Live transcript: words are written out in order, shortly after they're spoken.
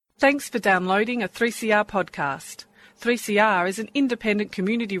Thanks for downloading a 3CR podcast. 3CR is an independent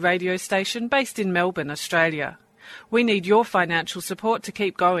community radio station based in Melbourne, Australia. We need your financial support to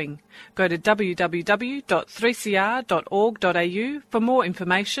keep going. Go to www.3cr.org.au for more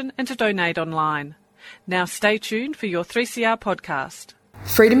information and to donate online. Now stay tuned for your 3CR podcast.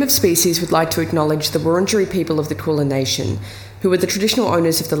 Freedom of Species would like to acknowledge the Wurundjeri people of the Kulin Nation, who are the traditional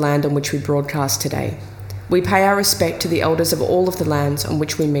owners of the land on which we broadcast today. We pay our respect to the elders of all of the lands on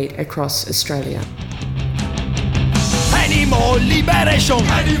which we meet across Australia. Animal liberation!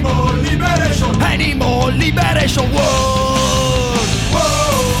 Animal liberation! Animal liberation! Whoa!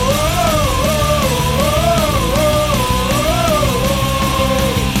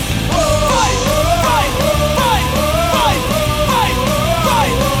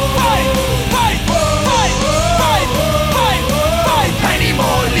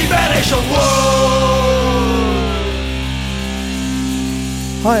 Animal liberation!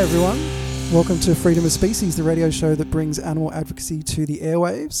 Hi everyone, welcome to Freedom of Species, the radio show that brings animal advocacy to the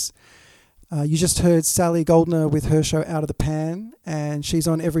airwaves. You just heard Sally Goldner with her show Out of the Pan, and she's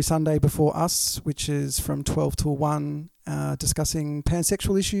on every Sunday before us, which is from 12 till 1, discussing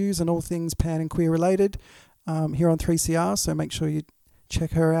pansexual issues and all things pan and queer related here on 3CR, so make sure you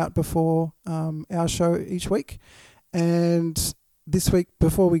check her out before our show each week. And this week,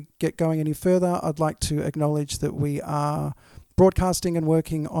 before we get going any further, I'd like to acknowledge that we are broadcasting and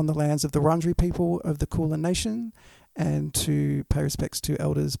working on the lands of the Wurundjeri people of the Kulin Nation, and to pay respects to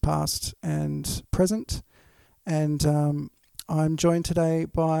elders past and present. And I'm joined today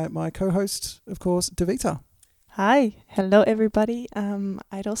by my co-host, of course, Devita. Hi, hello everybody.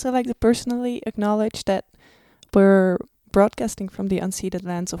 I'd also like to personally acknowledge that we're broadcasting from the unceded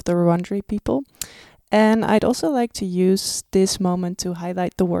lands of the Wurundjeri people. And I'd also like to use this moment to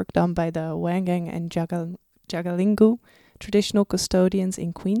highlight the work done by the Wangang and Jagalingou traditional custodians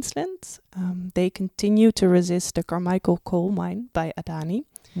in Queensland. They continue to resist the Carmichael coal mine by Adani.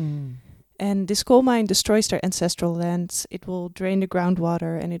 And this coal mine destroys their ancestral lands. It will drain the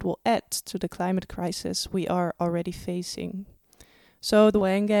groundwater and it will add to the climate crisis we are already facing. So the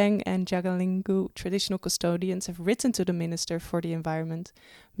Wangang and Jagalingou traditional custodians have written to the Minister for the Environment,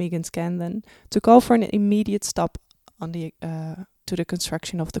 Megan Scanlon, to call for an immediate stop on the to the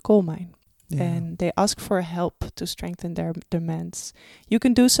construction of the coal mine. Yeah. And they ask for help to strengthen their demands. You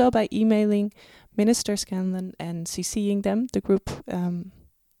can do so by emailing Minister Scanlon and CCing them, the group, in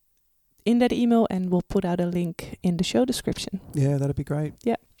that email, and we'll put out a link in the show description. Yeah, that'd be great.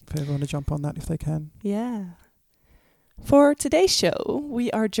 Yeah. For everyone to jump on that if they can. Yeah. For today's show,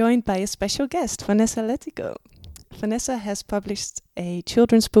 we are joined by a special guest, Vanessa Letico. Vanessa has published a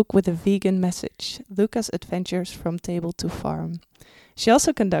children's book with a vegan message, Luca's Adventures from Table to Farm. She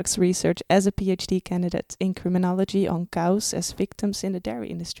also conducts research as a PhD candidate in criminology on cows as victims in the dairy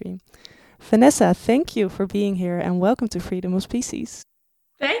industry. Vanessa, thank you for being here and welcome to Freedom of Species.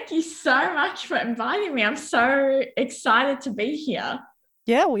 Thank you so much for inviting me. I'm so excited to be here.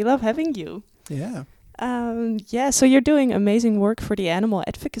 Yeah, we love having you. Yeah. So you're doing amazing work for the animal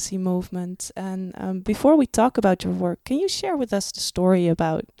advocacy movement. And before we talk about your work, can you share with us the story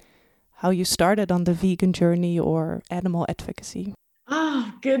about how you started on the vegan journey or animal advocacy?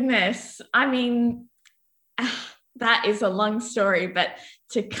 Oh, goodness. I mean, that is a long story, but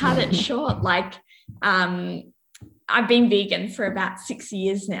to cut it short, I've been vegan for about 6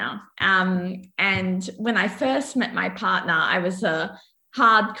 years now. And when I first met my partner, I was a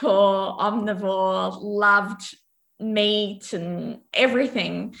hardcore omnivore, loved meat and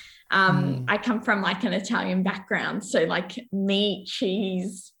everything. I come from an Italian background. So meat,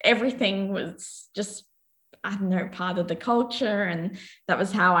 cheese, everything was just, part of the culture, and that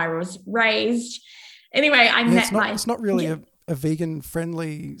was how I was raised. Anyway, It's not really a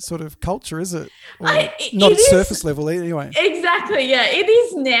vegan-friendly sort of culture, is it? Not at surface level, anyway. Exactly, yeah. It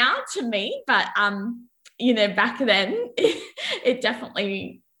is now to me, but, back then, it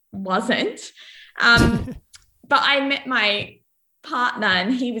definitely wasn't. But I met my partner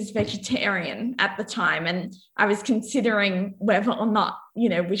and he was vegetarian at the time, and I was considering whether or not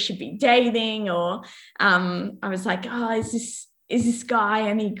we should be dating, or I was like, is this guy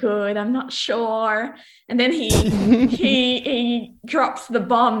any good? I'm not sure. And then he drops the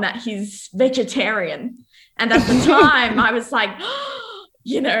bomb that he's vegetarian, and at the time I was like,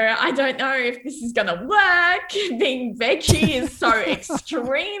 I don't know if this is going to work. Being veggie is so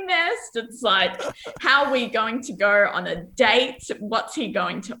extremist. It's like, how are we going to go on a date? What's he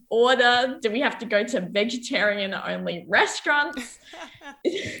going to order? Do we have to go to vegetarian-only restaurants?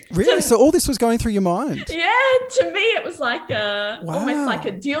 Really? So all this was going through your mind? Yeah, to me it was like almost like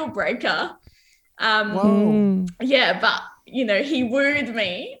a deal breaker. Wow. Yeah, but he wooed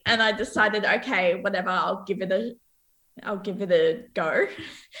me, and I decided, okay, whatever, I'll give it a go.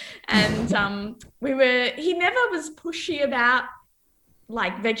 And he never was pushy about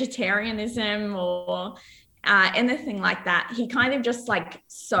like vegetarianism or anything like that. He kind of just like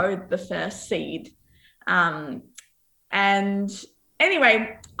sowed the first seed. And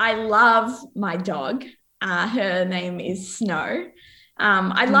anyway, I love my dog. Her name is Snow.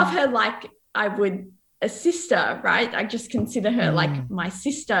 I love her like I would a sister, right? I just consider her like my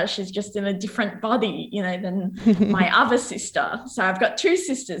sister. She's just in a different body, than my other sister. So I've got two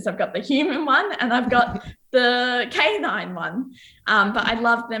sisters. I've got the human one and I've got the canine one. But I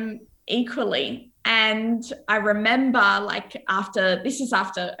love them equally. And I remember after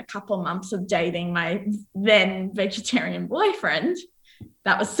a couple of months of dating my then vegetarian boyfriend,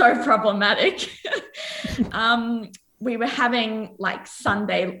 that was so problematic. We were having like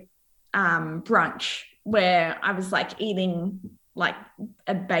Sunday brunch where I was like eating like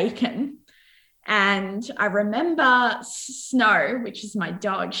a bacon. And I remember Snow, which is my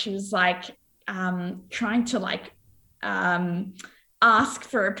dog, she was like trying to like ask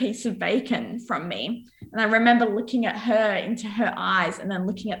for a piece of bacon from me. And I remember looking at her into her eyes and then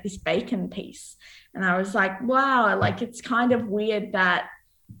looking at this bacon piece. And I was like, wow, like it's kind of weird that,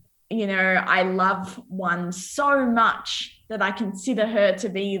 I love one so much that I consider her to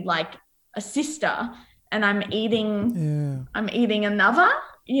be like a sister, and I'm eating another,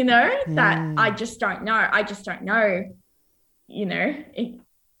 that I just don't know.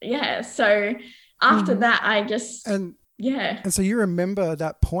 So after that, I just, And so you remember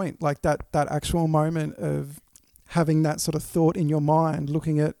that point, like that actual moment of having that sort of thought in your mind,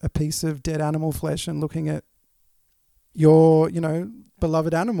 looking at a piece of dead animal flesh and looking at your,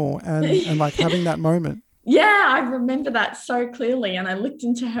 beloved animal and like having that moment. Yeah, I remember that so clearly. And I looked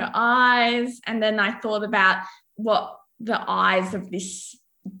into her eyes, and then I thought about what the eyes of this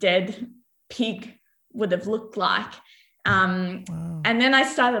dead pig would have looked like. Wow. And then I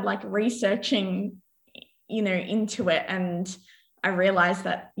started like researching, into it. And I realized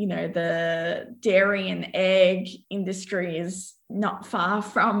that, the dairy and egg industry is not far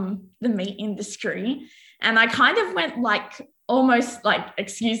from the meat industry. And I kind of went like almost like,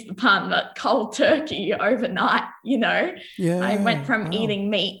 excuse the pun, but cold turkey overnight, I went from eating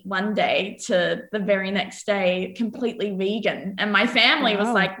meat one day to the very next day completely vegan. And my family was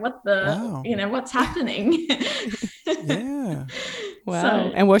like, what what's happening? Yeah. Wow.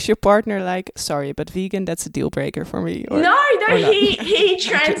 So, and was your partner like, sorry, but vegan, that's a deal breaker for me? No, he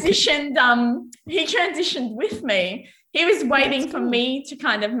transitioned, he transitioned with me. He was waiting for me to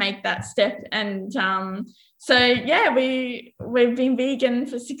kind of make that step. And so, yeah, we've been vegan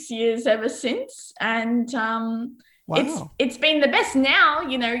for 6 years ever since. And it's been the best. Now,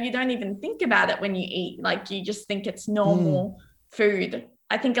 you don't even think about it when you eat. Like, you just think it's normal food.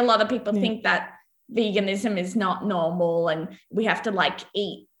 I think a lot of people think that veganism is not normal and we have to like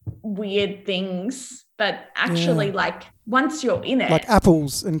eat weird things. But actually, like, once you're in it, like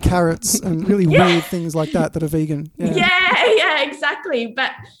apples and carrots and really weird things like that are vegan. Yeah, exactly.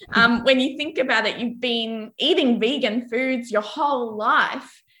 But when you think about it, you've been eating vegan foods your whole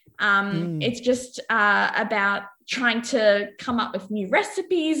life. It's just about trying to come up with new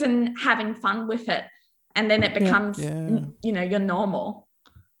recipes and having fun with it, and then it becomes your normal.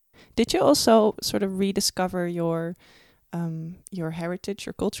 Did you also sort of rediscover your heritage,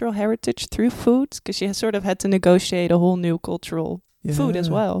 your cultural heritage through foods? Because you sort of had to negotiate a whole new cultural food as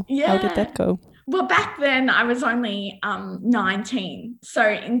well. Yeah. How did that go? Well, back then I was only 19. So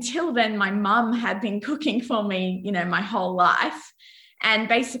until then, my mum had been cooking for me, my whole life. And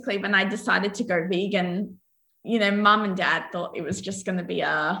basically when I decided to go vegan, mum and dad thought it was just going to be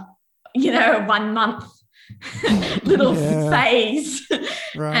a 1 month little phase.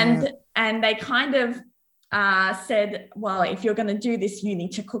 Right. And they kind of said, well, if you're going to do this, you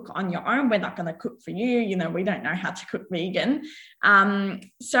need to cook on your own. We're not going to cook for you. We don't know how to cook vegan.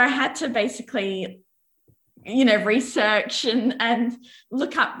 So I had to basically, research and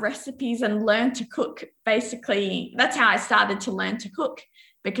look up recipes and learn to cook. Basically, that's how I started to learn to cook,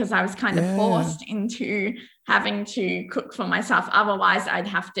 because I was kind of forced into having to cook for myself. Otherwise, I'd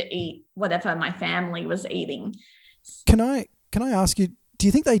have to eat whatever my family was eating. Can I ask you, do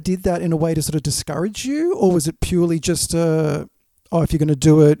you think they did that in a way to sort of discourage you, or was it purely just, if you're going to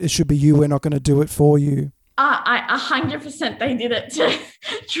do it, it should be you, we're not going to do it for you? 100% they did it to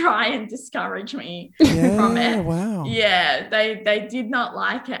try and discourage me from it. Wow. Yeah, they did not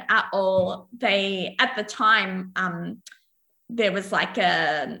like it at all. They, at the time, there was like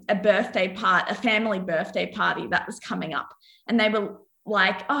a family birthday party that was coming up, and they were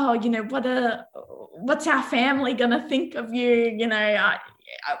like, oh, what's our family going to think of you?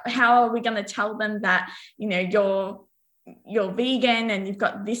 How are we going to tell them that, you're vegan and you've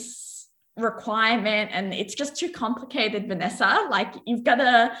got this requirement and it's just too complicated, Vanessa. Like, you've got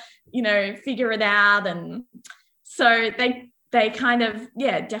to, figure it out. And so they kind of,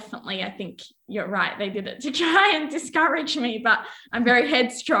 definitely, I think you're right. They did it to try and discourage me, but I'm very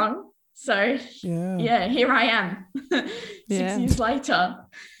headstrong. So here I am 6 years later.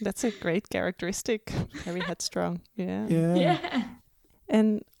 That's a great characteristic. Very headstrong. Yeah.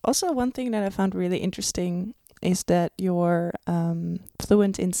 And also one thing that I found really interesting is that you're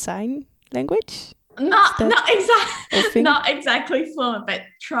fluent in sign language. Not exactly fluent, but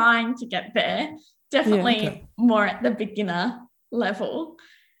trying to get there. Definitely more at the beginner level.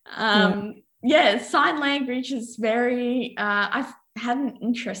 Sign language is very, I've had an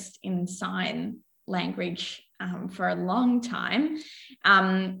interest in sign language for a long time.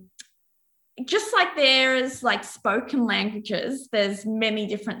 Just like there is like spoken languages, there's many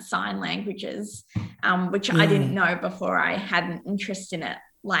different sign languages, which I didn't know before I had an interest in it.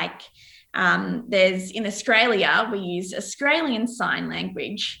 Like there's in Australia, we use Australian Sign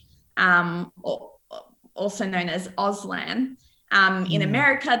Language, also known as Auslan. In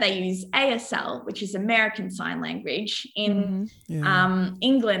America, they use ASL, which is American Sign Language. In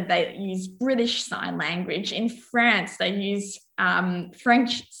England, they use British Sign Language. In France, they use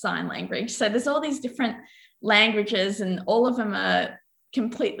French Sign Language. So there's all these different languages, and all of them are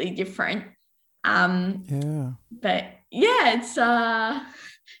completely different. But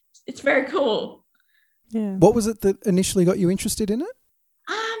it's very cool. Yeah. What was it that initially got you interested in it?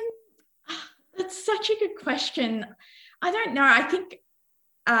 That's such a good question. I don't know. I think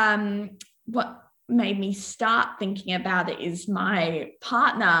what made me start thinking about it is my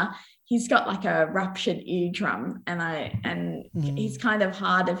partner. He's got like a ruptured eardrum, and he's kind of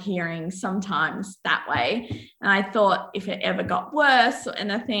hard of hearing sometimes that way. And I thought if it ever got worse or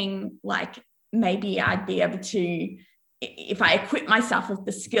anything, like maybe I'd be able to, if I equip myself with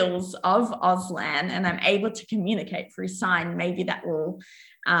the skills of Auslan and I'm able to communicate through sign, maybe that will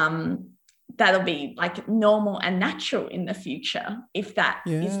that'll be like normal and natural in the future if that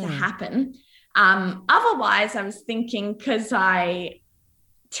is to happen. Otherwise, I was thinking, because I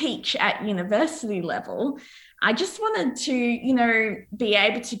teach at university level, I just wanted to, be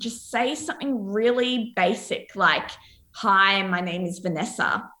able to just say something really basic like, hi, my name is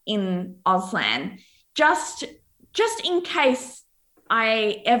Vanessa in Auslan, just in case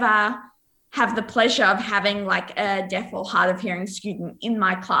I ever have the pleasure of having like a deaf or hard of hearing student in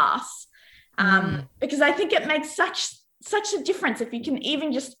my class. Because I think it makes such a difference if you can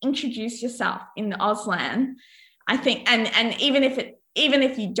even just introduce yourself in the Auslan. I think, and even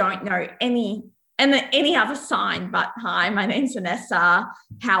if you don't know any other sign, but hi, my name's Vanessa,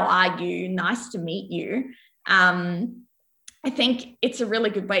 how are you? Nice to meet you. I think it's a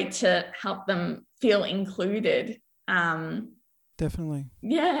really good way to help them feel included. Definitely.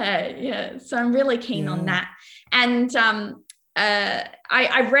 Yeah. So I'm really keen on that. And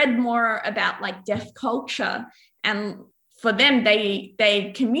I read more about like deaf culture, and for them,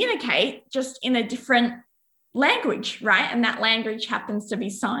 they communicate just in a different language, right? And that language happens to be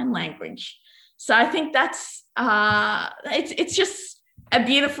sign language. So I think that's it's just a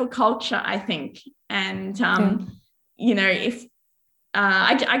beautiful culture, I think. And if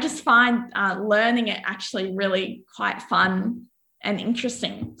I just find learning it actually really quite fun and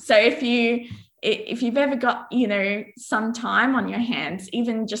interesting. So if you've ever got, some time on your hands,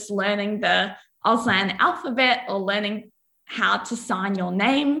 even just learning the Auslan alphabet or learning how to sign your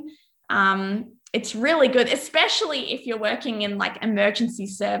name, it's really good, especially if you're working in like emergency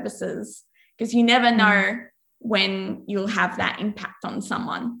services, because you never know when you'll have that impact on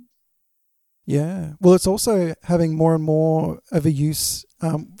someone. Yeah. Well, it's also having more and more of a use,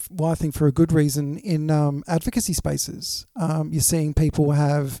 I think for a good reason, in advocacy spaces. You're seeing people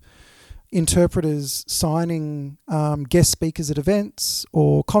have interpreters signing guest speakers at events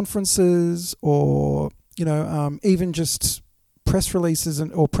or conferences, or even just press releases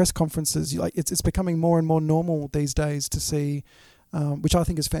or press conferences. Like it's becoming more and more normal these days to see, which I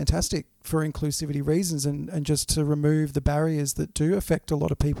think is fantastic for inclusivity reasons, and just to remove the barriers that do affect a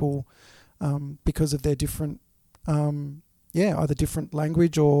lot of people because of their different, either different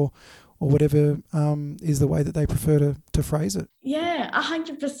language or whatever is the way that they prefer to phrase it. Yeah,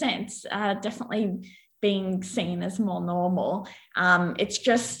 100%. Definitely being seen as more normal. It's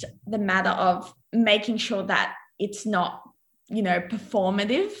just the matter of making sure that it's not,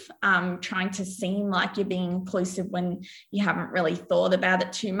 performative, trying to seem like you're being inclusive when you haven't really thought about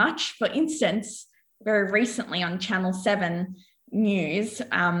it too much. For instance, very recently on Channel 7, news.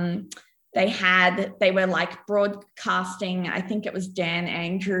 They were like broadcasting, I think it was Dan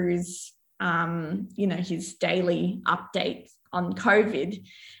Andrews, his daily updates on COVID,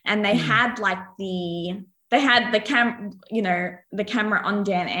 and they had like the camera on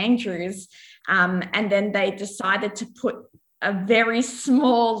Dan Andrews, and then they decided to put a very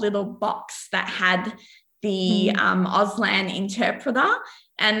small little box that had the Auslan interpreter,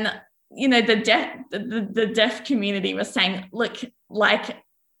 and the deaf community was saying, look, like,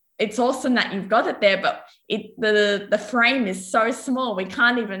 it's awesome that you've got it there, but the frame is so small, we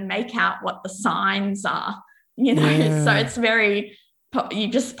can't even make out what the signs are, So it's you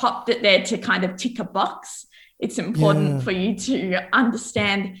just popped it there to kind of tick a box. It's important for you to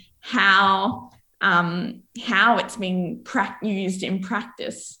understand how it's being used in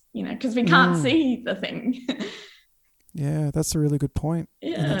practice, because we can't see the thing. Yeah, that's a really good point.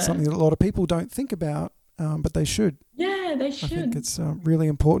 Yeah. And that's something that a lot of people don't think about, but they should. Yeah, they should. I think it's really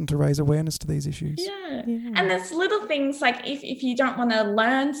important to raise awareness to these issues. Yeah. And there's little things like if you don't want to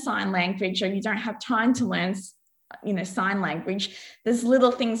learn sign language, or you don't have time to learn sign language, there's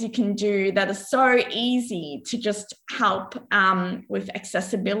little things you can do that are so easy to just help with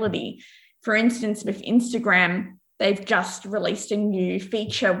accessibility. For instance, with Instagram, they've just released a new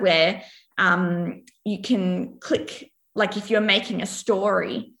feature where you can click, like if you're making a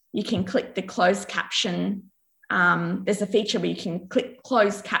story, you can click the closed caption. There's a feature where you can click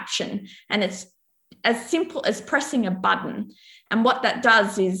closed caption, and it's as simple as pressing a button. And what that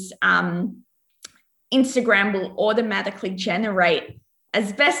does is Instagram will automatically generate,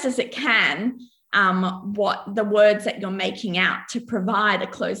 as best as it can, what the words that you're making out to provide a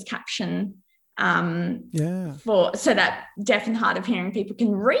closed caption so that deaf and hard of hearing people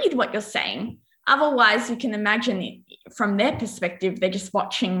can read what you're saying. Otherwise, you can imagine from their perspective, they're just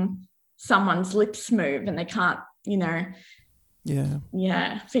watching someone's lips move and they can't,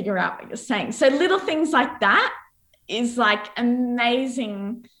 figure out what you're saying. So little things like that is like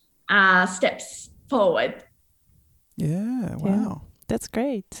amazing steps forward. Yeah, wow. Yeah, that's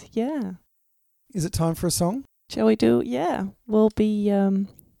great. Yeah. Is it time for a song? Shall we do? Yeah, we'll be.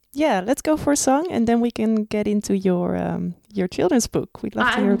 Let's go for a song, and then we can get into your children's book. We'd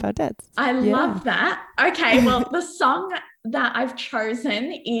love to hear about that. I love that. Okay, well, the song that I've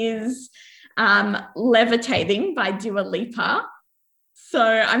chosen is "Levitating" by Dua Lipa. So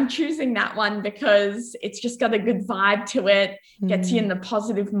I'm choosing that one because it's just got a good vibe to it, gets you in the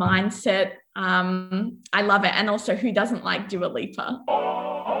positive mindset. I love it. And also, who doesn't like Dua Lipa?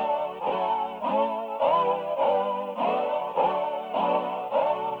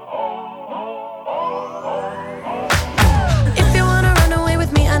 If you want to run away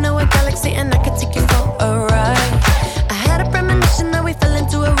with me, I know a galaxy and I can take you for a ride. I had a premonition that we fell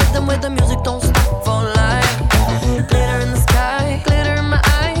into a rhythm where the music don't stop for life. Glitter in the sky, glitter in my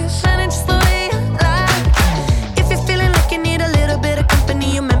eyes, shining just the way I like. If you're feeling like you need a little bit of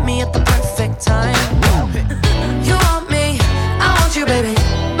company, you met me at the perfect time. You want me, I want you, baby.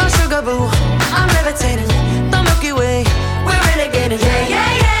 My sugar boo, I'm levitating. The Milky Way, we're renegading. Yeah,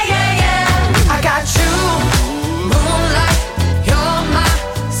 yeah, yeah, yeah, yeah. I got you, moonlight. You're my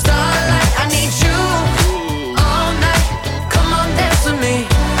starlight. I need you all night. Come on, dance with me.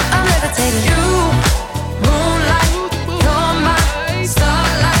 I'm levitating. You, moonlight. You're my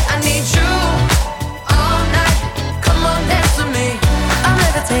starlight. I need you all night. Come on, dance with me. I'm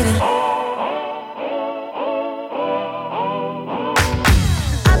levitating.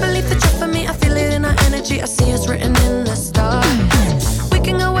 I believe that you're for me. I feel it in our energy. I see us written in the stars. We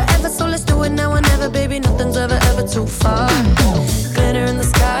can go wherever, so let's do it now or never, baby. Nothing's ever too far. Glitter in the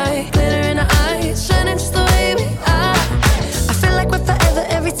sky, glitter in our eyes, shining just the way we are. I feel like we're forever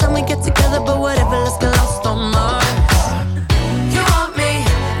every time we get together, but whatever, let's get lost on Mars. You want me,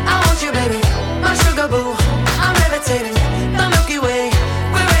 I want you, baby. My sugar boo, I'm levitating. The Milky Way,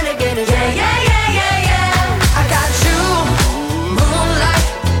 we're renegading. Yeah, yeah, yeah, yeah, yeah. I got you, moonlight.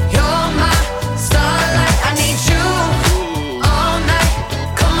 You're my starlight. I need you all night.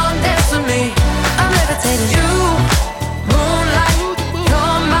 Come on, dance with me. I'm levitating. You, moonlight.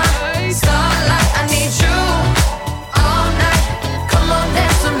 You're my starlight. I need you all night. Come on,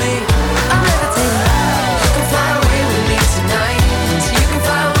 dance with me. I'm levitating. You can fly away with me tonight. You can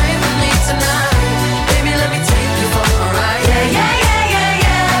fly away with me tonight. Baby, let me take you for a ride. Yeah, yeah, yeah, yeah,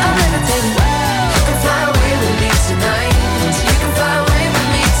 yeah. I'm levitating. You can fly away with me tonight. You can fly away with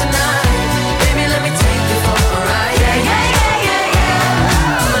me tonight. Baby, let me take you for a ride. Yeah, yeah, yeah, yeah,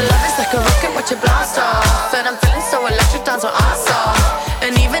 yeah. My love is like a rocket, watch it blast off. And I'm feeling so electric, dance on our off.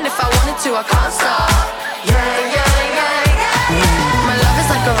 And even if I wanted to, I can't stop. Yeah, yeah, yeah, yeah. My love is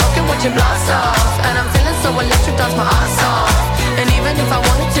like a rocket, watch it blast off. And I'm feeling so electric, dance my ass off. and if I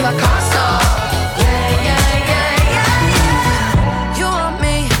wanted to, I can't stop. Yeah, yeah, yeah, yeah, yeah. You want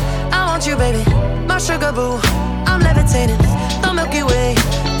me, I want you, baby. My sugar boo, I'm levitating. The Milky Way,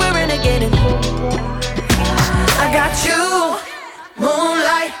 we're renegading. I got you,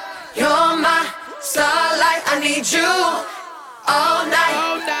 moonlight, you're my starlight. I need you all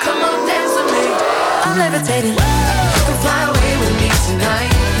night. Come on, dance with me. I'm levitating. You can fly away with me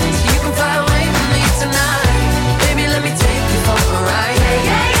tonight. You can fly away with me tonight. Baby, let me take you for a ride. Yeah,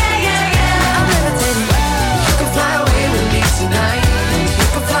 yeah, yeah, yeah, yeah. I'm levitating. You can fly away with me tonight. You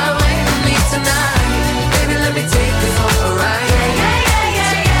can fly away with me tonight. Baby, let me take you for a ride. Yeah, yeah, yeah,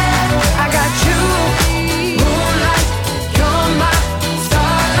 yeah, yeah. I got you, moonlight, you're my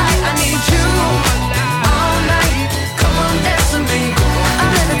starlight. I need you all night. Come on, dance with me.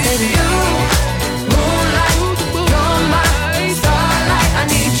 I'm levitating. You, moonlight, you're my starlight. I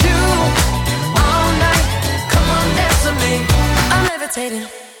need you all night. Come on, dance with me. I'm levitating.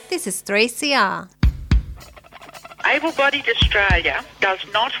 This is 3CR. Able-bodied Australia does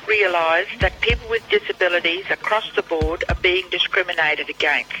not realise that people with disabilities across the board are being discriminated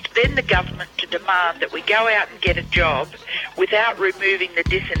against. Then the government to demand that we go out and get a job without removing the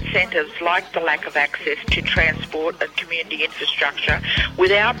disincentives like the lack of access to transport and community infrastructure,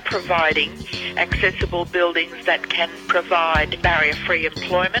 without providing accessible buildings that can provide barrier-free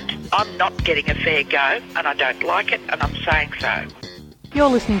employment. I'm not getting a fair go, and I don't like it, and I'm saying so. You're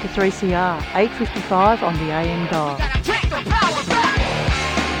listening to 3CR, 8:55 on the AM dial.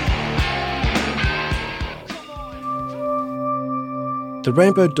 The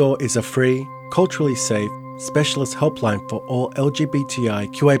Rainbow Door is a free, culturally safe, specialist helpline for all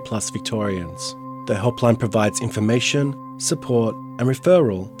LGBTIQA+ Victorians. The helpline provides information, support and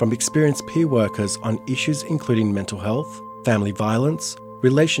referral from experienced peer workers on issues including mental health, family violence,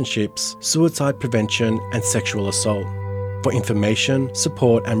 relationships, suicide prevention and sexual assault. For information,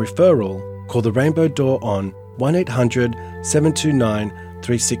 support and referral, call the Rainbow Door on 1800 729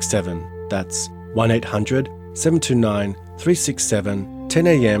 367. That's 1800 729 367, 10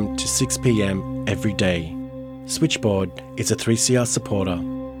 a.m. to 6 p.m. every day. Switchboard is a 3CR supporter.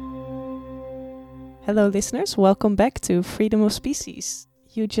 Hello listeners, welcome back to Freedom of Species.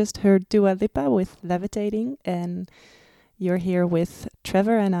 You just heard Dua Lipa with Levitating, and you're here with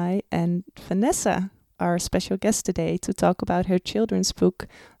Trevor and I and Vanessa, our special guest today, to talk about her children's book,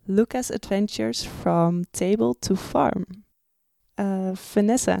 Luca's Adventures from Table to Farm.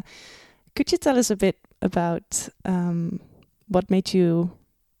 Vanessa, could you tell us a bit about what made you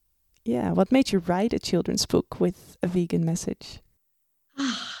write a children's book with a vegan message?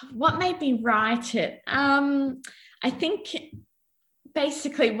 What made me write it? I think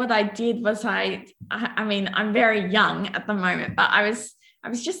basically what I did was I mean, I'm very young at the moment, but I was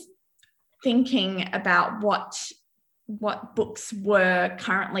just thinking about what books were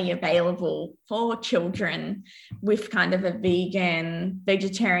currently available for children with kind of a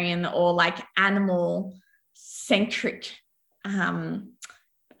vegetarian or like animal centric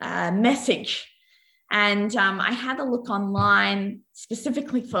message. And I had a look online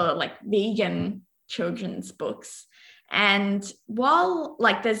specifically for like vegan children's books. And while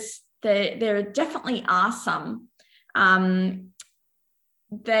like there definitely are some,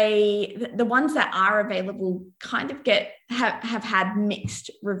 the ones that are available kind of have had mixed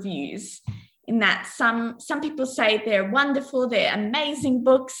reviews, in that some people say they're wonderful, they're amazing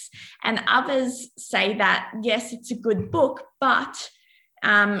books, and others say that yes, it's a good book, but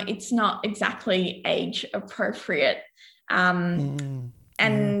it's not exactly age appropriate. And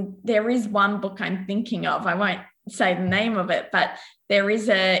there is one book I'm thinking of, I won't say the name of it, but there is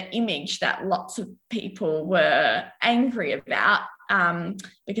an image that lots of people were angry about,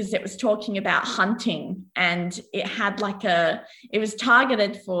 because it was talking about hunting, and it had it was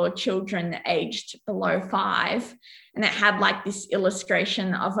targeted for children aged below 5, and it had like this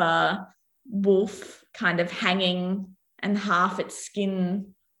illustration of a wolf kind of hanging, and half its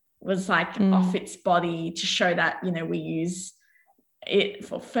skin was like off its body to show that, you know, we use it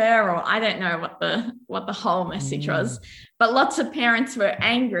for fur, or I don't know what the whole message was, but lots of parents were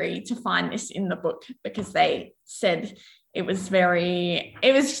angry to find this in the book because they said it was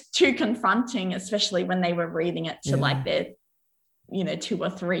too confronting, especially when they were reading it to like their, 2 or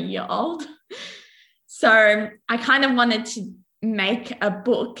 3 year old. So I kind of wanted to make a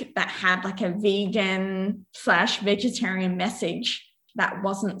book that had like a vegan/vegetarian message that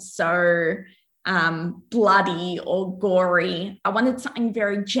wasn't so bloody or gory. I wanted something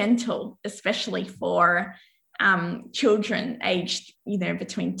very gentle, especially for children aged,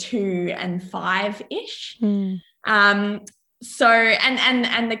 between 2 and 5-ish. So,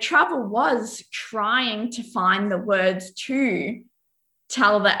 and the trouble was trying to find the words to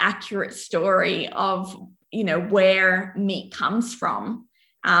tell the accurate story of, you know, where meat comes from,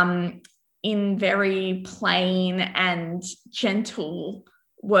 in very plain and gentle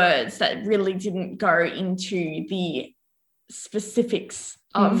words that really didn't go into the specifics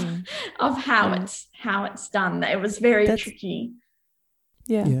of how it's done. It was very tricky.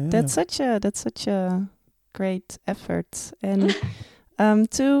 Yeah, that's such a great effort. And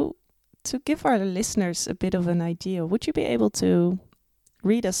to give our listeners a bit of an idea, would you be able to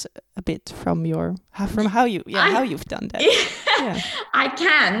read us a bit from how you've done that? Yeah. I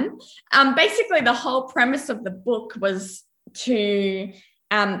can. Basically, the whole premise of the book was to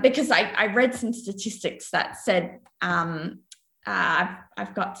because I read some statistics that said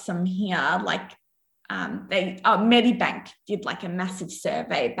I've got some here, like Medibank did like a massive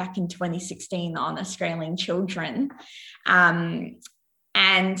survey back in 2016 on Australian children, and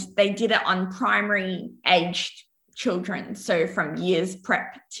they did it on primary aged children, so from years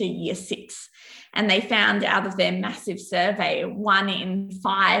prep to year 6. And they found out of their massive survey, 1 in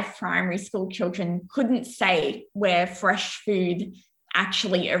 5 primary school children couldn't say where fresh food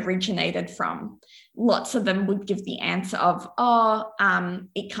actually originated from. Lots of them would give the answer of,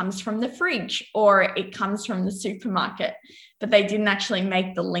 it comes from the fridge or it comes from the supermarket, but they didn't actually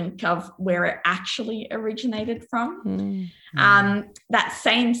make the link of where it actually originated from. That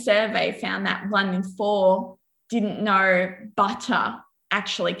same survey found that 1 in 4 didn't know butter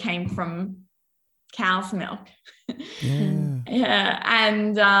actually came from cow's milk. And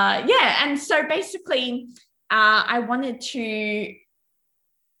so basically I wanted to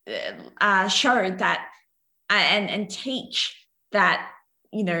show that and teach that,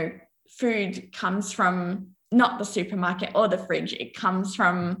 you know, food comes from not the supermarket or the fridge. It comes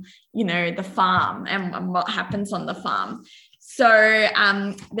from, you know, the farm and what happens on the farm. So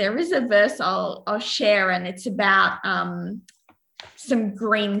there is a verse I'll share, and it's about some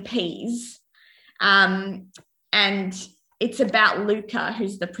green peas. And it's about Luca,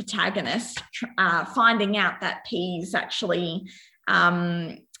 who's the protagonist, finding out that peas actually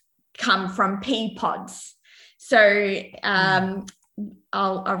come from pea pods. So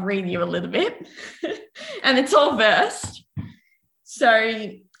I'll read you a little bit, and it's all versed.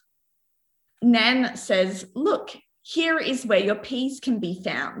 So Nan says, "Look, here is where your peas can be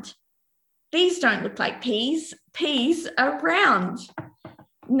found. These don't look like peas. Peas are round."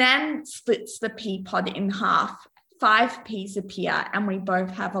 Nan splits the pea pod in half. 5 peas appear, and we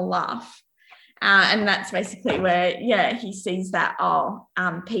both have a laugh. And that's basically where, he sees that,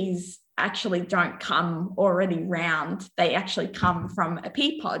 peas actually don't come already round. They actually come from a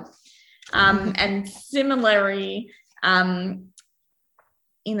pea pod. And similarly, in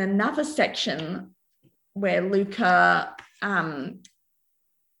another section where Luca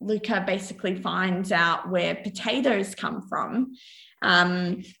basically finds out where potatoes come from,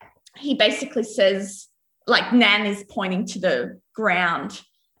 he basically says, like, Nan is pointing to the ground,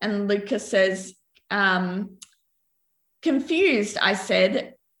 and Luca says, "Confused," I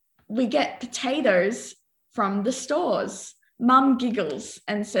said, "we get potatoes from the stores." Mum giggles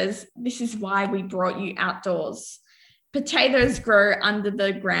and says, "This is why we brought you outdoors. Potatoes grow under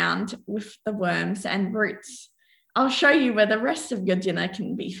the ground with the worms and roots. I'll show you where the rest of your dinner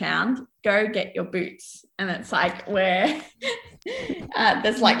can be found. Go get your boots." And it's like where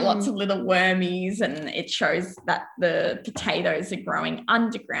there's like lots of little wormies, and it shows that the potatoes are growing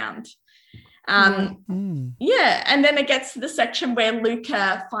underground. And then it gets to the section where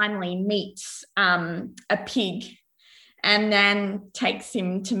Luca finally meets a pig, and then takes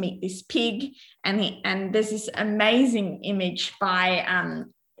him to meet this pig, and there's this amazing image by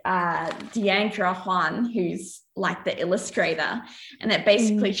Deandra Juan, who's like the illustrator, and it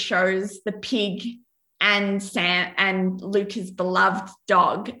basically shows the pig and Sam and Luca's beloved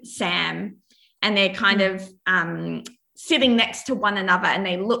dog Sam, and they're kind of sitting next to one another, and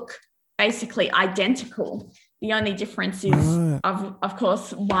they look basically identical. The only difference is of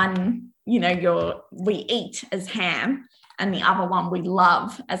course one, you know, we eat as ham, and the other one we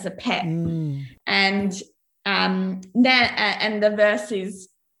love as a pet. And the verse is,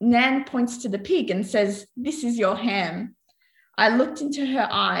 Nan points to the pig and says, "This is your ham." I looked into her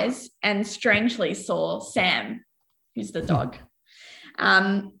eyes and strangely saw Sam, who's the dog.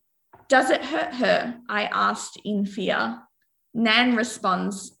 "Does it hurt her?" I asked in fear. Nan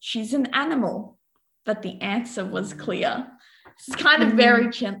responds, "She's an animal." But the answer was clear. It's kind of very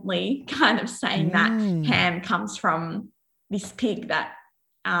gently kind of saying that ham comes from this pig that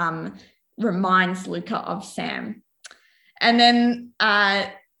reminds Luca of Sam. And then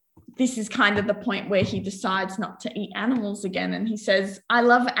this is kind of the point where he decides not to eat animals again. And he says, "I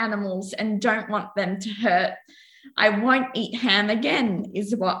love animals and don't want them to hurt. I won't eat ham again,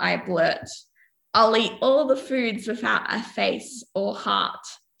 is what I blurt. I'll eat all the foods without a face or heart,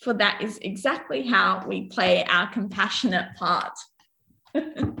 for that is exactly how we play our compassionate part.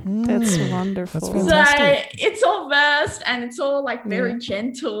 That's wonderful. That's fantastic. So it's all versed and it's all like very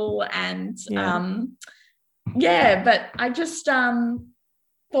gentle and but I just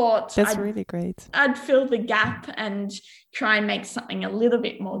thought that's really great. I'd fill the gap and try and make something a little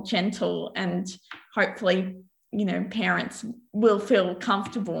bit more gentle, and hopefully, you know, parents will feel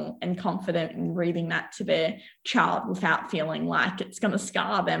comfortable and confident in reading that to their child without feeling like it's going to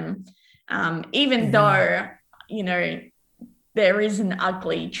scar them, even though, you know, there is an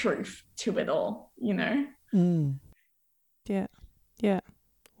ugly truth to it all, you know. Yeah.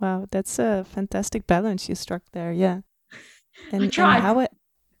 Wow, that's a fantastic balance you struck there. Yeah. I tried.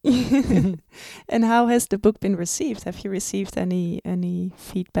 And how has the book been received? Have you received any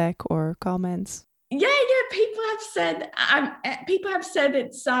feedback or comments? Yeah. People have said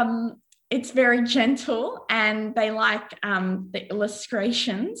it's very gentle and they like the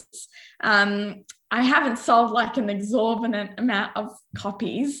illustrations. I haven't sold like an exorbitant amount of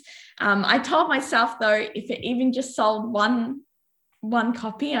copies. I told myself though, if it even just sold one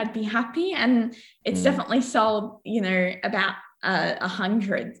copy, I'd be happy. And it's definitely sold, you know, about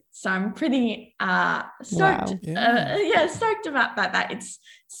 100. So I'm pretty stoked. Wow. Stoked about that. It's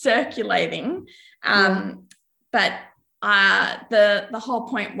circulating. But the whole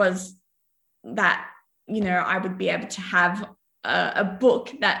point was that, you know, I would be able to have a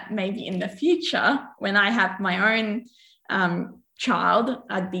book that maybe in the future, when I have my own child,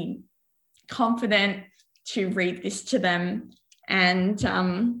 I'd be confident to read this to them. And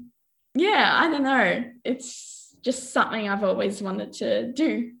I don't know. It's just something I've always wanted to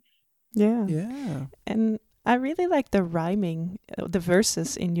do. Yeah. And I really like the rhyming, the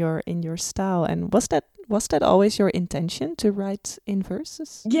verses in your style. And was that always your intention to write in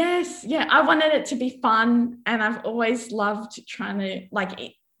verses? Yes. Yeah. I wanted it to be fun, and I've always loved trying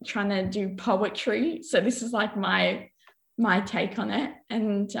to do poetry. So this is like my take on it.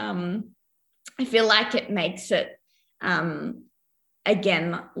 And I feel like it makes it,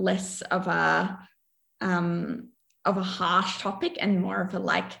 again, less of a harsh topic and more of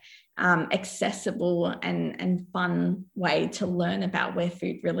a accessible and fun way to learn about where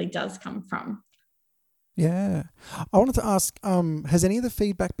food really does come from. Yeah. I wanted to ask, has any of the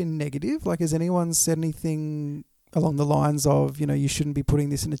feedback been negative? Like, has anyone said anything along the lines of, you know, you shouldn't be putting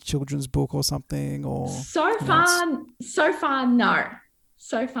this in a children's book or something? Or So far, no.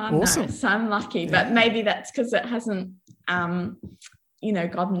 So far, awesome. No. So I'm lucky, but maybe that's because it hasn't,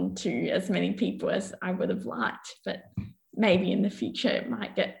 gotten to as many people as I would have liked. But maybe in the future it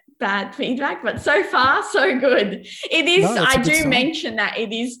might get bad feedback, but so far so good. It is. I do mention that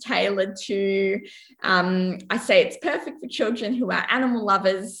it is tailored to, I say it's perfect for children who are animal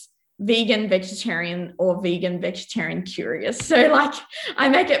lovers, vegan, vegetarian, or vegan, vegetarian curious. So I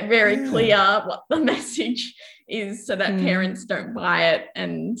make it very clear what the message is so that parents don't buy it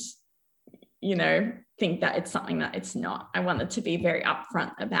and, you know, think that it's something that it's not. I wanted to be very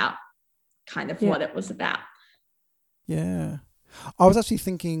upfront about kind of what it was about. Yeah. I was actually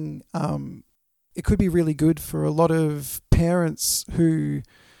thinking it could be really good for a lot of parents who,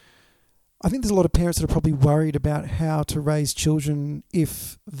 I think there's a lot of parents that are probably worried about how to raise children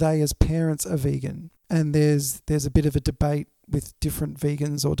if they as parents are vegan. And there's a bit of a debate with different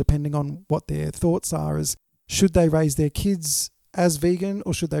vegans, or depending on what their thoughts are, is should they raise their kids as vegan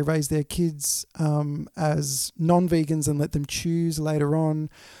or should they raise their kids as non-vegans and let them choose later on,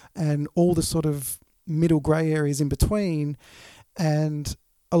 and all the sort of middle grey areas in between. And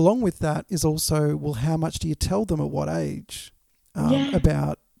along with that is also, well, how much do you tell them at what age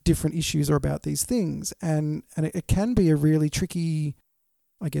about different issues or about these things? And it can be a really tricky,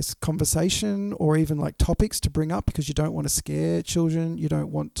 I guess, conversation or even like topics to bring up, because you don't want to scare children. You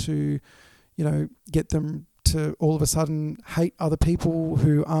don't want to, you know, get them to all of a sudden hate other people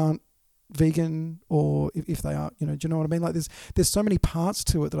who aren't vegan, or if they are, you know, do you know what I mean? Like there's so many parts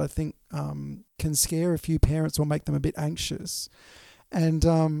to it that I think can scare a few parents or make them a bit anxious.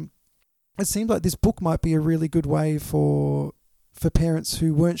 And it seemed like this book might be a really good way for parents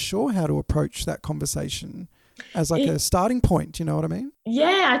who weren't sure how to approach that conversation as like a starting point. Do you know what I mean?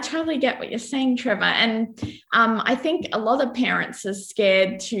 Yeah, I totally get what you're saying, Trevor. And I think a lot of parents are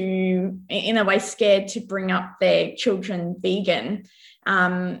scared to bring up their children vegan,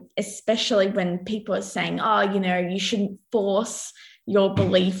 especially when people are saying, oh, you know, you shouldn't force your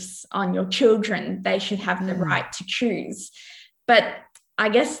beliefs on your children. They should have the right to choose. But I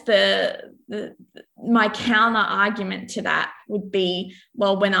guess my counter argument to that would be,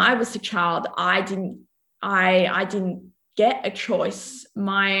 well, when I was a child, I I didn't get a choice.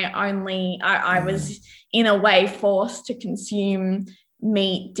 I was in a way forced to consume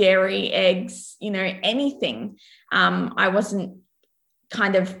meat, dairy, eggs, anything. I wasn't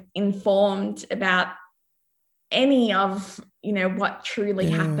kind of informed about any of, what truly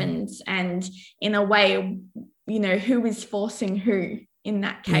happens, and in a way, who is forcing who in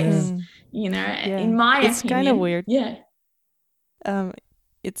that case, in my opinion. It's kind of weird. Yeah.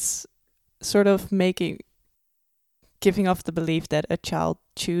 It's sort of giving off the belief that a child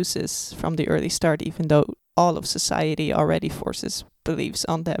chooses from the early start, even though all of society already forces beliefs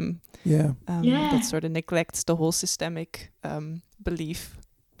on them. Yeah. That sort of neglects the whole systemic belief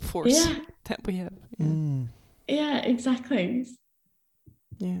force that we have. Yeah, exactly.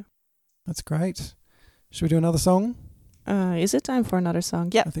 Yeah. That's great. Should we do another song? Is it time for another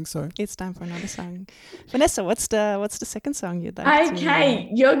song? Yeah, I think so. It's time for another song. Vanessa, what's the second song you'd like to... Okay,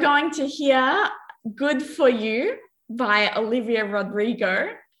 you're going to hear Good For You by Olivia Rodrigo,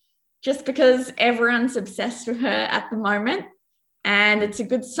 just because everyone's obsessed with her at the moment. And it's a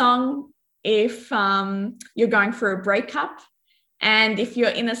good song if you're going through a breakup. And if you're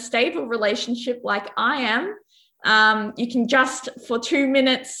in a stable relationship like I am, you can just, for 2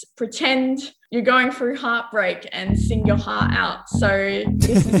 minutes, pretend you're going through heartbreak and sing your heart out. So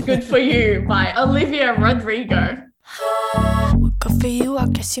this is Good For You by Olivia Rodrigo. Good for you, I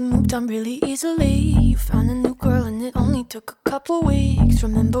guess you moved on really easily. You found a new girl and it only took a couple weeks.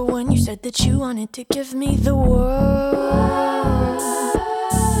 Remember when you said that you wanted to give me the world?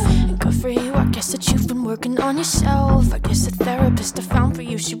 And good for you, I guess that you've been working on yourself. I guess the therapist I found for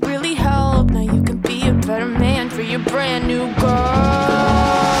you, she really helped. Now you can be a better man for your brand new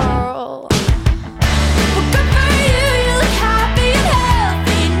girl.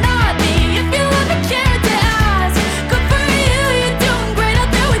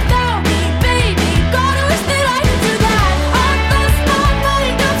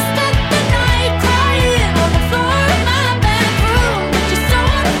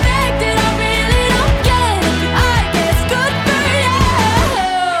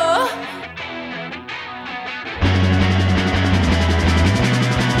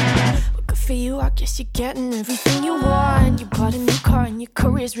 You're getting everything you want. You bought a new car and your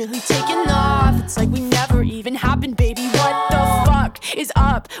career's really taking off. It's like we never even happened, baby. What the fuck is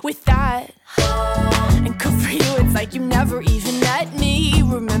up with that? And good for you, it's like you never even met me.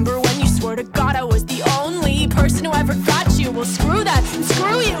 Remember when you swore to God I was the only person who ever got you? Well, screw that and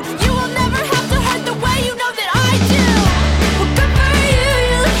screw you. You will never have to hurt the way you know that I do. Well, good for you,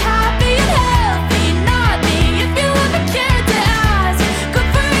 you look happy and healthy. Not me, if you ever cared to ask. Good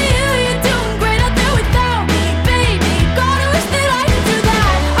for you, you're doing great out there without me, baby. God, I wish that I could do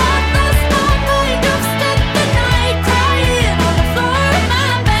that. I lost my mind, I've spent the night crying on the floor of my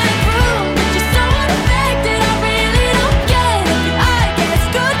bedroom. But you're so unaffected, I really don't get it. But I guess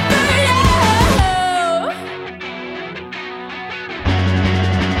good for you.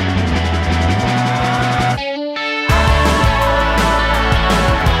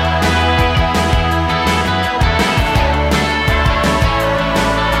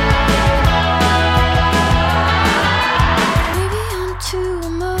 Maybe I'm too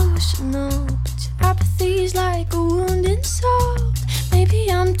emotional, but your apathy's like a wounded soul.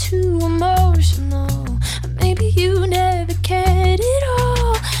 Maybe I'm too emotional, or maybe you never cared at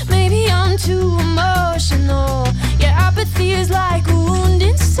all. Maybe I'm too emotional, your apathy is like a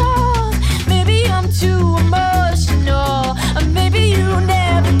wounded soul. Maybe I'm too emotional, or maybe you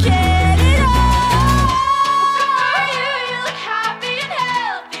never cared at all. You look happy and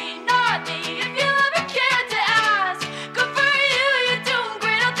healthy, not me, if you ever cared to ask. Good for you, you're doing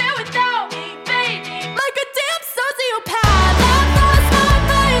great out there without me, baby. Like a damn sociopath, I've lost my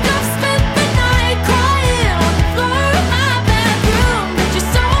mind, I've spent the night crying on the floor of my bedroom. But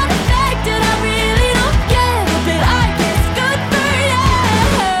you're so unaffected, I really don't get it. But I guess good for you.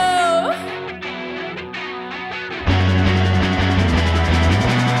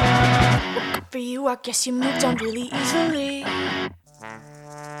 Good for you, I guess you moved on really easily. I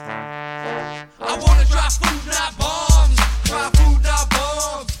wanna try food, not bombs. Try food, not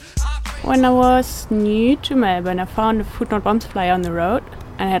bombs. When I was new to Melbourne, I found a Food Not Bombs flyer on the road,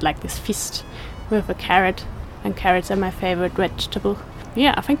 and I had like this fist with a carrot, and carrots are my favorite vegetable.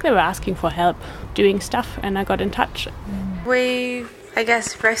 Yeah, I think they were asking for help doing stuff, and I got in touch. We, I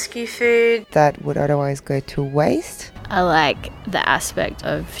guess, rescue food that would otherwise go to waste. I like the aspect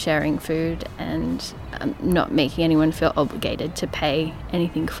of sharing food and not making anyone feel obligated to pay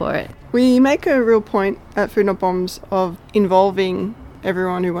anything for it. We make a real point at Food Not Bombs of involving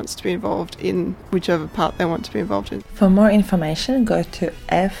everyone who wants to be involved in whichever part they want to be involved in. For more information, go to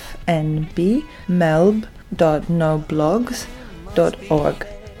fnb.noblogs.org.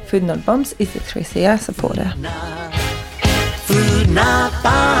 Food Not Bombs is a 3CR supporter. Food Not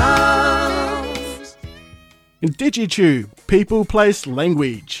Bombs. IndigiTube, People, Place,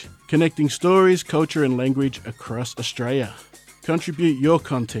 Language. Connecting stories, culture and language across Australia. Contribute your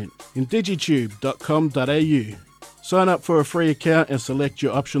content. indigitube.com.au. Sign up for a free account and select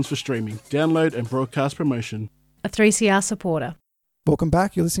your options for streaming, download and broadcast promotion. A 3CR supporter. Welcome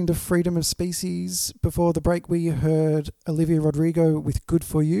back. You're listening to Freedom of Species. Before the break, we heard Olivia Rodrigo with Good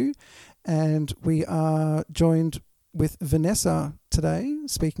For You, and we are joined with Vanessa today,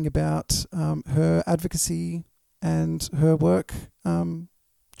 speaking about her advocacy and her work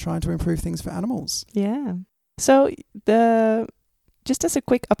trying to improve things for animals. Yeah. So just as a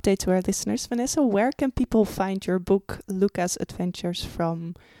quick update to our listeners, Vanessa, where can people find your book, Luca's Adventures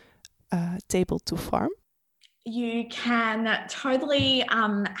from Table to Farm? You can totally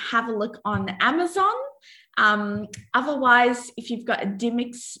have a look on Amazon. Otherwise, if you've got a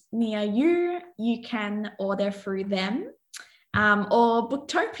Dymocks near you, you can order through them or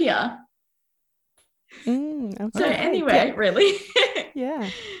Booktopia. Okay. So anyway, really. Yeah,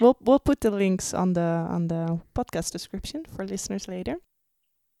 we'll put the links on the podcast description for listeners later.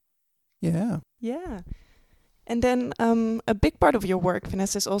 Yeah. And then a big part of your work,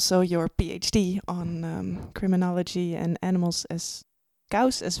 Vanessa, is also your PhD on criminology and animals as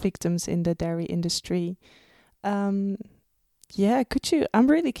cows as victims in the dairy industry. Could you? I'm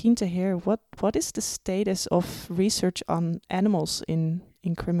really keen to hear what is the status of research on animals in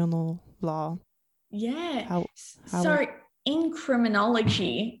criminal law? Yeah. So in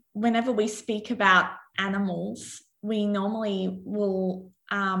criminology, whenever we speak about animals, we normally will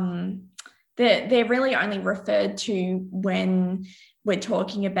they're really only referred to when we're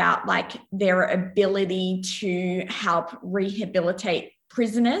talking about like their ability to help rehabilitate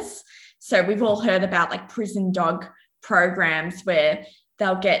prisoners. So we've all heard about like prison dog programs where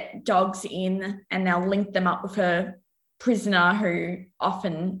they'll get dogs in and they'll link them up with a prisoner who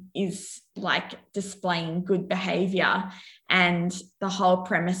often is like displaying good behavior. And the whole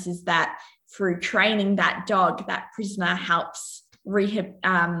premise is that through training that dog, that prisoner helps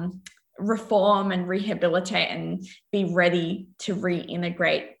reform and rehabilitate and be ready to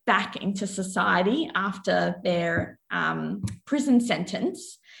reintegrate back into society after their prison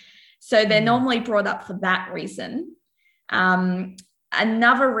sentence. So they're normally brought up for that reason.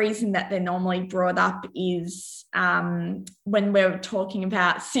 Another reason that they're normally brought up is when we're talking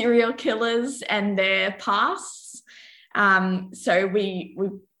about serial killers and their pasts. So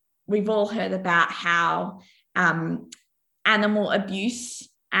we've all heard about how animal abuse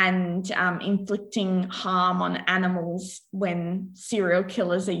and inflicting harm on animals when serial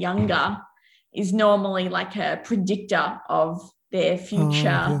killers are younger is normally like a predictor of their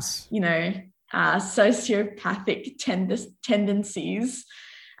future, sociopathic tendencies.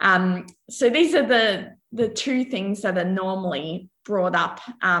 So these are the two things that are normally brought up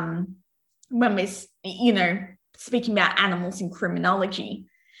when we're, speaking about animals in criminology.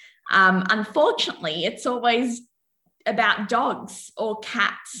 Unfortunately, it's always about dogs or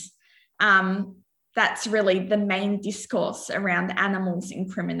cats. That's really the main discourse around animals in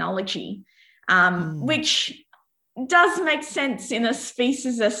criminology, which does make sense in a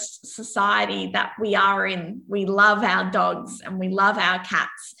speciesist society that we are in. We love our dogs and we love our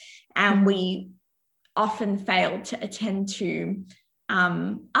cats, and we often fail to attend to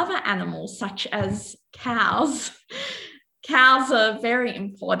other animals such as cows. Cows are very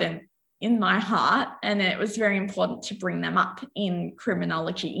important in my heart, and it was very important to bring them up in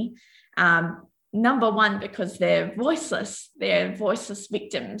criminology. Number one, because they're voiceless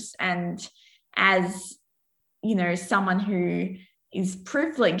victims. And as, someone who is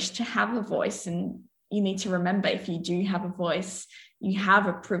privileged to have a voice, and you need to remember, if you do have a voice, you have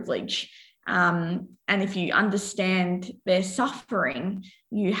a privilege. And if you understand their suffering,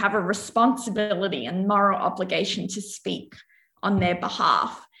 you have a responsibility and moral obligation to speak on their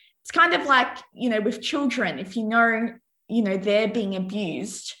behalf. It's kind of like, with children, if they're being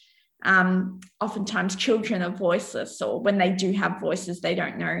abused, oftentimes children are voiceless, or when they do have voices, they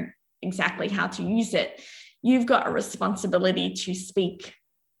don't know exactly how to use it. You've got a responsibility to speak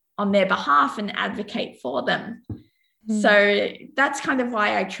on their behalf and advocate for them. So that's kind of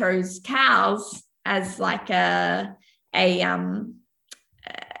why I chose cows as like my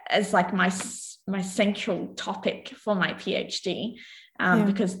central topic for my PhD,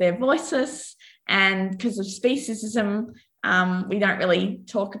 because they're voiceless, and because of speciesism, we don't really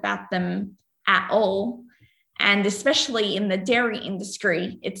talk about them at all. And especially in the dairy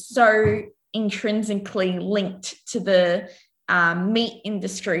industry, it's so intrinsically linked to the meat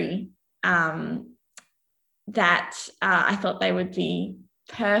industry that I thought they would be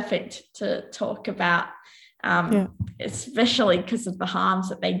perfect to talk about, especially because of the harms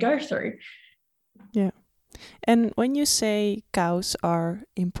that they go through. Yeah. And when you say cows are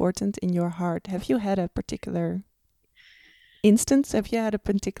important in your heart, have you had a particular instance? Have you had a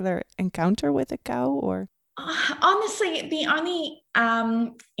particular encounter with a cow, or? Honestly, the only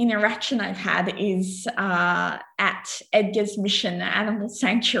interaction I've had is at Edgar's Mission Animal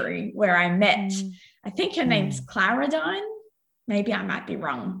Sanctuary, where I met, I think her name's Claradine. Maybe I might be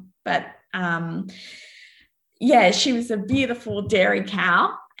wrong, but she was a beautiful dairy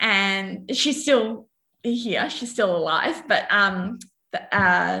cow, and she's still here. She's still alive, but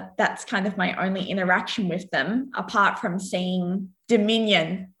that's kind of my only interaction with them, apart from seeing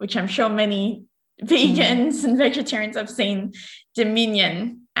Dominion, which I'm sure many vegans and vegetarians have seen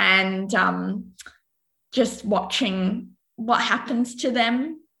Dominion, and just watching what happens to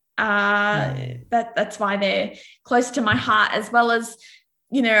them. That's why they're close to my heart, as well as,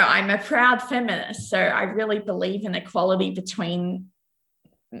 I'm a proud feminist, so I really believe in equality between,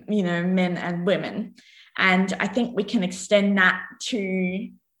 men and women. And I think we can extend that to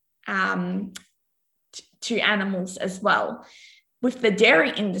animals as well. With the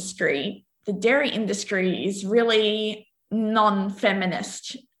dairy industry is really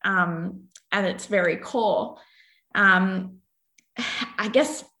non-feminist at its very core. I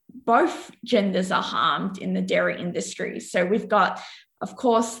guess both genders are harmed in the dairy industry. So we've got, of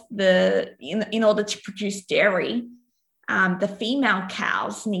course, in order to produce dairy, the female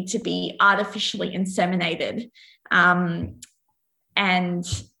cows need to be artificially inseminated. And,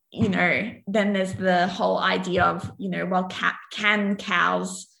 then there's the whole idea of, can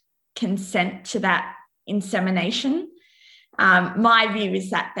cows consent to that insemination? My view is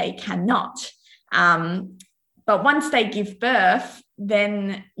that they cannot. But once they give birth,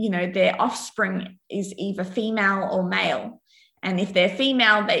 then, their offspring is either female or male. And if they're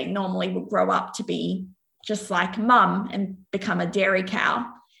female, they normally will grow up to be just like mum and become a dairy cow.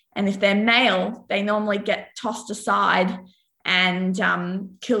 And if they're male, they normally get tossed aside and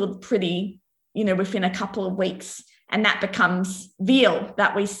killed pretty, within a couple of weeks. And that becomes veal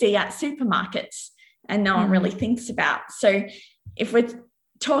that we see at supermarkets and no one really thinks about. So if we're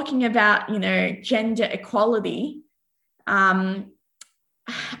talking about, gender equality, I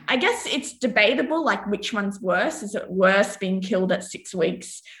guess it's debatable, like which one's worse. Is it worse being killed at 6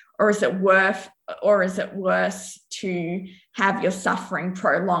 weeks, or is it worse to have your suffering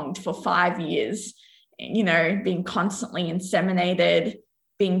prolonged for 5 years, being constantly inseminated,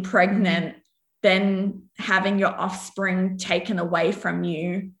 being pregnant, then having your offspring taken away from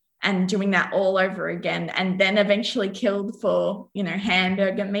you and doing that all over again, and then eventually killed for,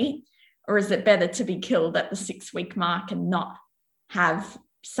 hamburger meat? Or is it better to be killed at the 6-week mark and not have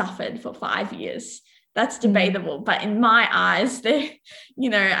suffered for 5 years? That's debatable. But in my eyes,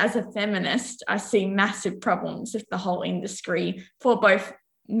 as a feminist, I see massive problems with the whole industry for both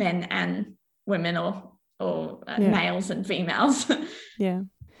men and women, or males and females. Yeah.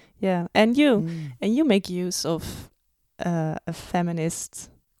 And you make use of a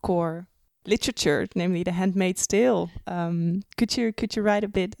feminist core literature, namely The Handmaid's Tale. Could you write a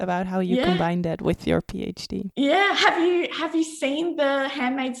bit about how you combine that with your PhD? Yeah. Have you seen The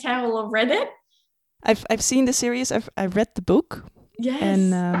Handmaid's Tale or read it? I've seen the series. I've read the book. Yes.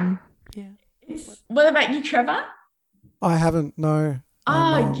 And what about you, Trevor? I haven't. No.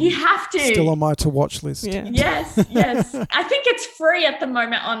 Oh, you have to. Still on my to watch list. Yeah. Yes. I think it's free at the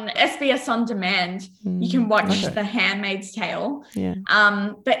moment on SBS On Demand. You can watch The Handmaid's Tale. Yeah.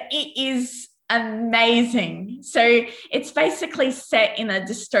 But it is amazing. So it's basically set in a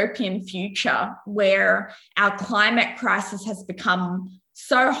dystopian future where our climate crisis has become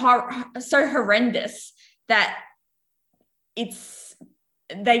so horrendous that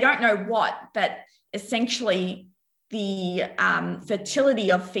they don't know what, but essentially the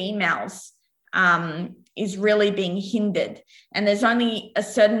fertility of females is really being hindered. And there's only a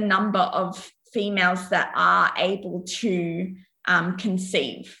certain number of females that are able to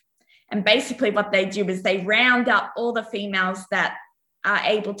conceive. And basically what they do is they round up all the females that are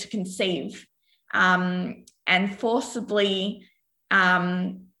able to conceive and forcibly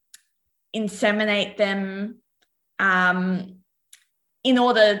inseminate them in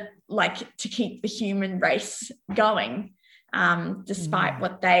order to keep the human race going, despite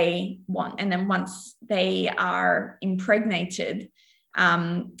what they want. And then once they are impregnated,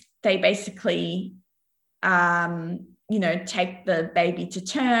 they basically, take the baby to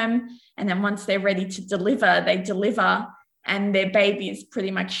term. And then once they're ready to deliver, they deliver, and their baby is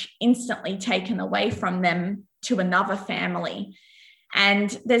pretty much instantly taken away from them to another family.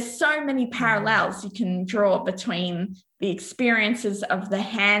 And there's so many parallels you can draw between the experiences of the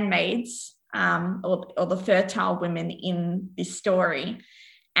handmaids or the fertile women in this story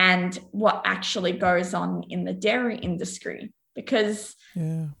and what actually goes on in the dairy industry, because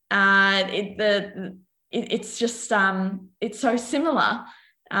it's just it's so similar.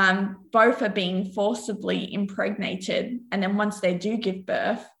 Both are being forcibly impregnated, and then once they do give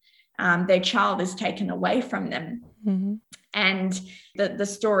birth, their child is taken away from them. Mm-hmm. And the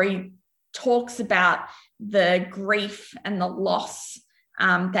story talks about the grief and the loss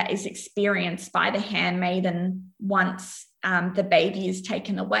that is experienced by the handmaiden once the baby is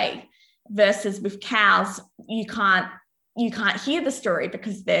taken away, versus with cows, you can't hear the story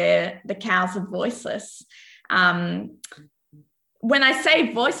because the cows are voiceless. When I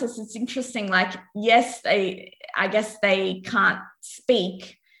say voiceless, it's interesting. Like, yes, I guess they can't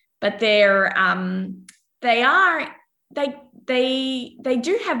speak, but they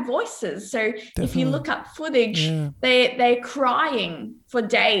do have voices. So definitely. If you look up footage, they're crying for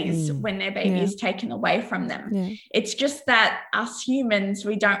days when their baby is taken away from them. Yeah. It's just that us humans,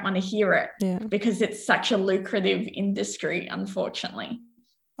 we don't want to hear it because it's such a lucrative industry, unfortunately.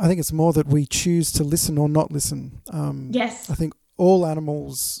 I think it's more that we choose to listen or not listen. Yes. I think all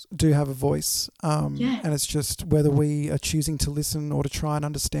animals do have a voice, and it's just whether we are choosing to listen or to try and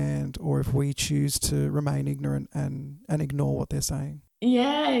understand, or if we choose to remain ignorant and ignore what they're saying.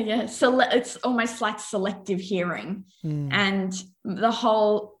 Yeah. So it's almost like selective hearing. And the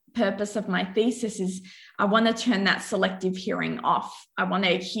whole purpose of my thesis is I want to turn that selective hearing off. I want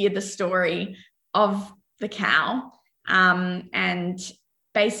to hear the story of the cow, and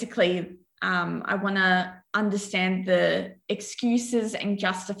basically I want to understand the excuses and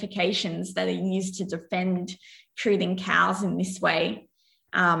justifications that are used to defend treating cows in this way,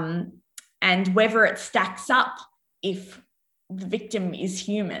 and whether it stacks up if the victim is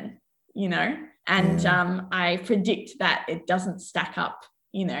human, and I predict that it doesn't stack up.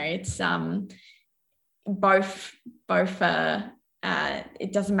 It's both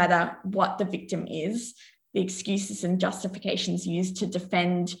it doesn't matter what the victim is, the excuses and justifications used to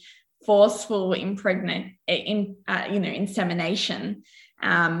defend forceful insemination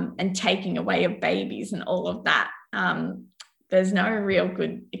and taking away of babies and all of that. There's no real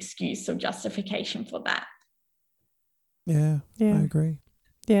good excuse or justification for that. Yeah, I agree.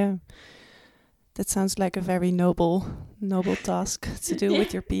 Yeah, that sounds like a very noble task to do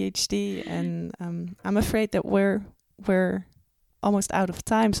with your PhD. And I'm afraid that we're almost out of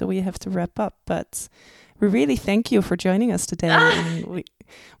time, so we have to wrap up. But we really thank you for joining us today. And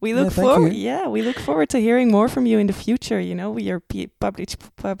we look forward. Yeah, we look forward to hearing more from you in the future. Your published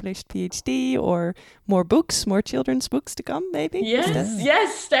PhD or more books, more children's books to come, maybe.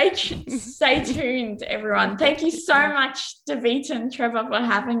 Yes. Stay tuned, everyone. Thank you so much, Davita and Trevor, for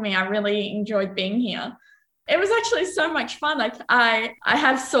having me. I really enjoyed being here. It was actually so much fun. Like I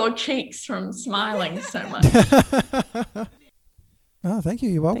have sore cheeks from smiling so much. Oh, thank you.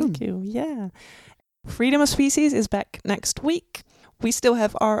 You're welcome. Thank you. Yeah. Freedom of Species is back next week. We still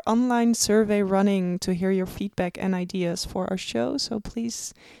have our online survey running to hear your feedback and ideas for our show. So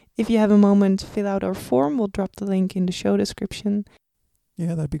please, if you have a moment, fill out our form. We'll drop the link in the show description.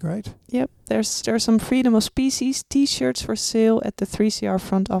 Yeah, that'd be great. Yep. There's some Freedom of Species t-shirts for sale at the 3CR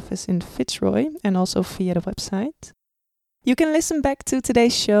front office in Fitzroy and also via the website. You can listen back to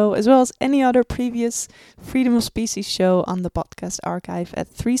today's show as well as any other previous Freedom of Species show on the podcast archive at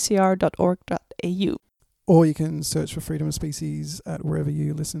 3cr.org.au. Or you can search for Freedom of Species at wherever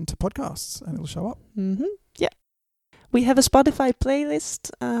you listen to podcasts and it'll show up. Mm-hmm. Yeah. We have a Spotify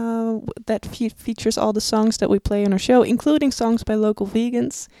playlist that features all the songs that we play on our show, including songs by local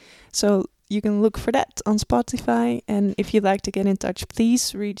vegans. So you can look for that on Spotify. And if you'd like to get in touch,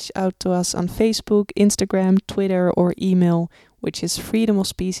 please reach out to us on Facebook, Instagram, Twitter, or email, which is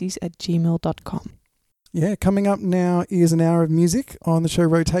freedomofspecies@gmail.com. Yeah, coming up now is an hour of music on the show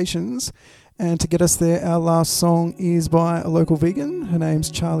Rotations. And to get us there, our last song is by a local vegan. Her name's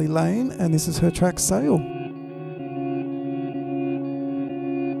Charlie Lane, and this is her track, Sail.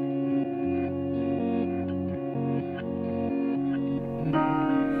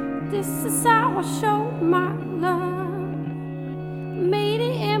 This is how I show my love. Made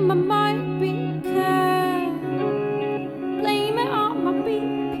it in my mind because blame it on my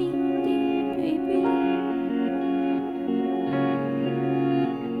BPD, baby.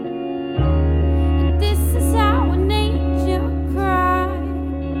 This is how an angel cries.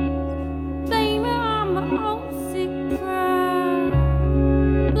 Blame it on my own sick pride.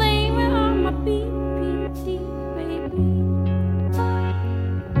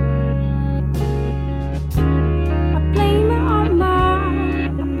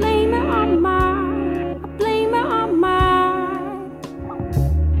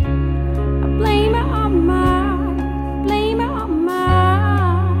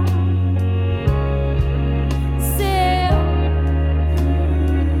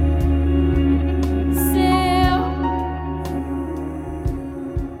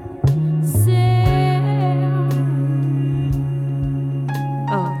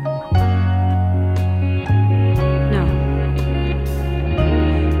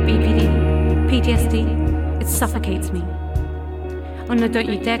 Oh no, don't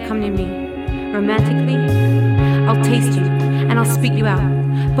you dare come near me. Romantically, I'll taste you and I'll spit you out,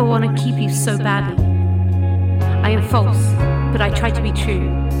 but I want to keep you so badly. I am false, but I try to be true,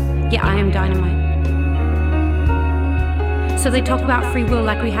 yet I am dynamite. So they talk about free will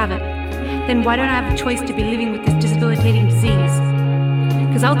like we have it. Then why don't I have a choice to be living with this debilitating disease?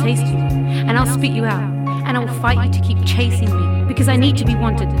 Because I'll taste you and I'll spit you out, and I will fight you to keep chasing me, because I need to be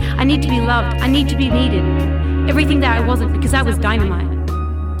wanted, I need to be loved, I need to be needed. Everything that I wasn't, because I was dynamite.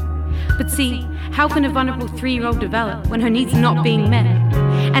 But see, how can a vulnerable 3-year-old develop when her needs are not being met?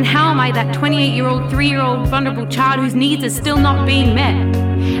 And how am I that 28-year-old, 3-year-old vulnerable child whose needs are still not being met?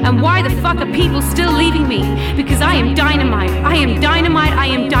 And why the fuck are people still leaving me? Because I am dynamite, I am dynamite, I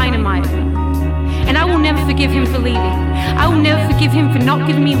am dynamite. And I will never forgive him for leaving. I will never forgive him for not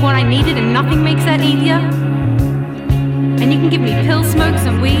giving me what I needed, and nothing makes that easier. And you can give me pill smokes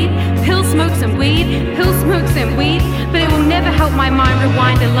and weed, pill smokes and weed, pill smokes and weed, but it will never help my mind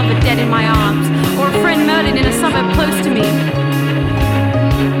rewind a lover dead in my arms, or a friend murdered in a suburb close to me.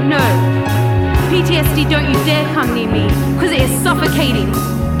 No, PTSD, don't you dare come near me, because it is suffocating.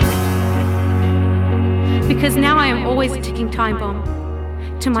 Because now I am always a ticking time bomb.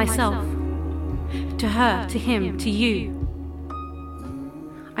 To myself, to her, to him, to you.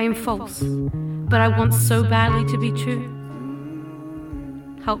 I am false, but I want so badly to be true.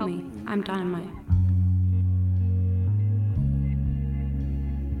 Help me, I'm dynamite.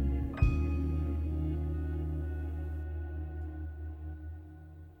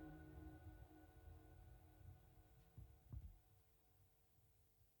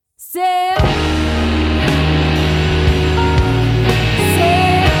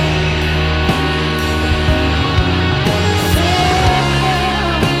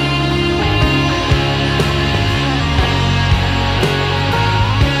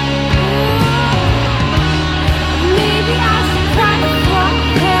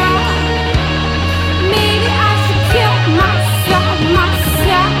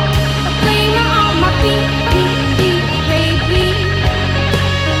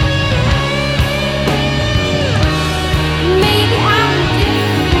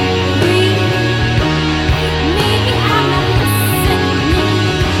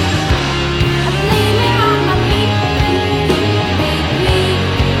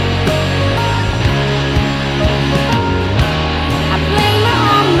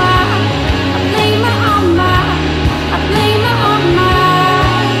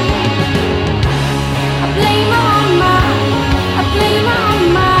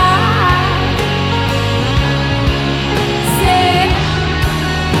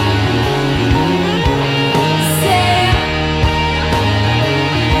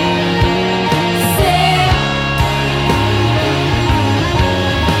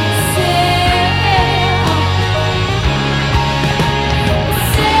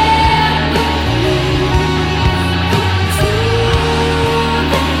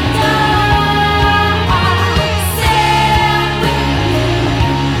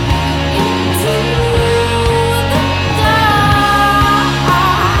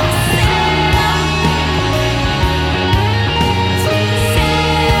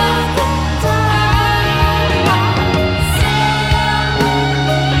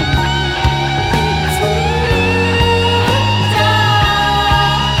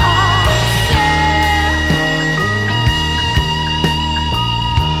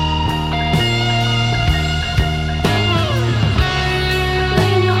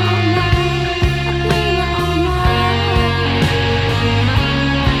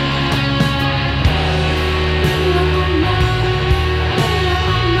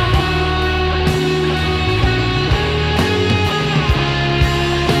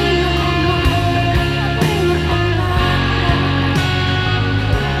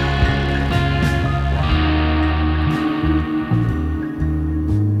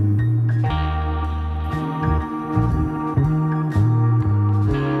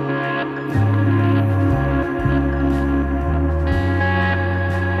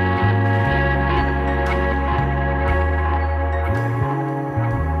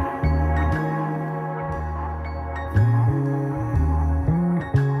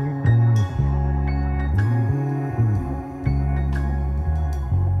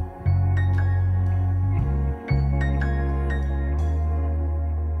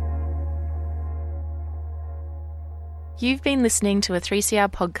 You've been listening to a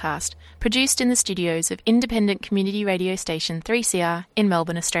 3CR podcast produced in the studios of independent community radio station 3CR in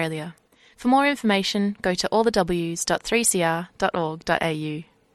Melbourne, Australia. For more information, go to allthews.3cr.org.au.